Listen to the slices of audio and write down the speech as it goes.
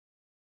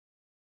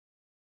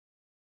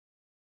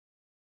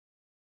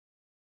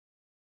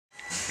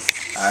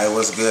Alright,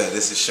 what's good?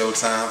 This is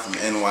Showtime from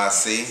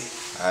NYC.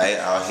 Alright,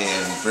 out here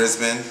in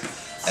Brisbane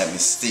at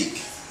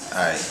Mystique.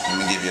 Alright, let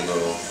me give you a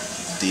little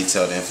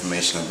detailed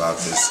information about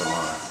this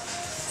salon.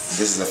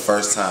 This is the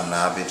first time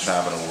now I've been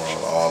traveling the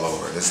world all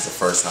over. This is the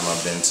first time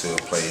I've been to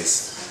a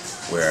place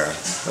where,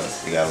 look,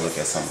 you gotta look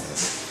at some of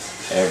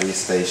this. Every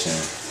station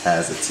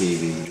has a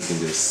TV. You can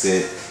just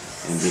sit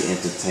and be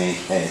entertained.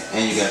 Hey,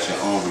 and you got your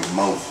own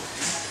remote.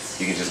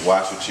 You can just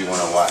watch what you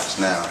want to watch.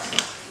 Now,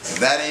 if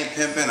that ain't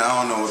pimping, I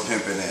don't know what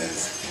pimping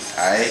is.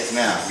 Alright,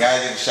 now, gotta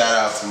give a shout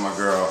out to my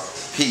girl,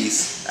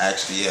 Peace.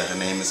 Actually, yeah, her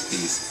name is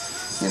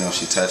Peace. You know,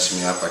 she touched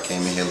me up. I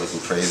came in here looking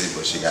crazy,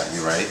 but she got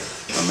me right.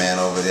 My man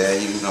over there,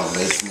 you know,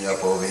 laced me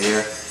up over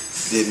here,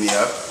 did me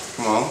up.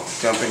 Come on,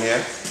 jump in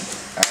here.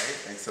 Alright,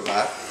 thanks a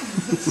lot.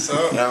 So,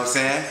 you know what I'm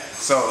saying?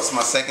 So, it's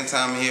my second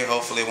time here.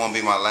 Hopefully, it won't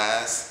be my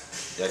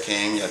last. Y'all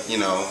came, you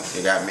know,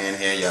 you got me in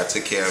here. Y'all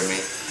took care of me.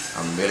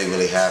 I'm really,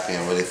 really happy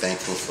and really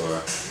thankful for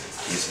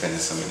you spending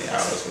so many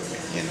hours with me.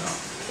 You know,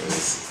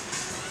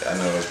 I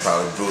know it was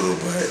probably brutal,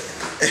 but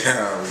you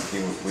know,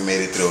 we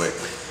made it through it.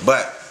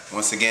 But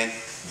once again,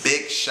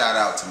 big shout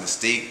out to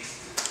Mystique.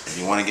 If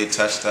you want to get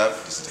touched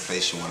up, this is the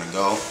place you want to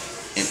go.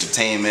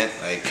 Entertainment,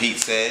 like Pete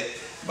said,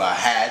 buy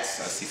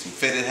hats. I see some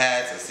fitted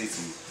hats. I see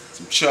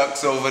some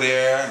Chucks over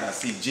there, and I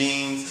see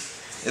jeans.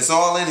 It's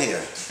all in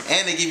here,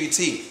 and they give you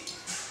tea.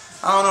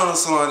 I don't know, the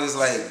song is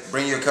like,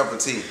 bring your cup of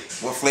tea.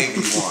 What flavor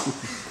you want?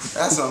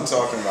 That's what I'm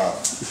talking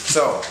about.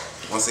 So,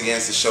 once again,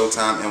 it's the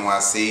Showtime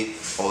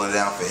NYC. Hold it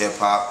down for hip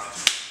hop.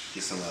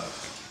 Get some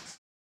love.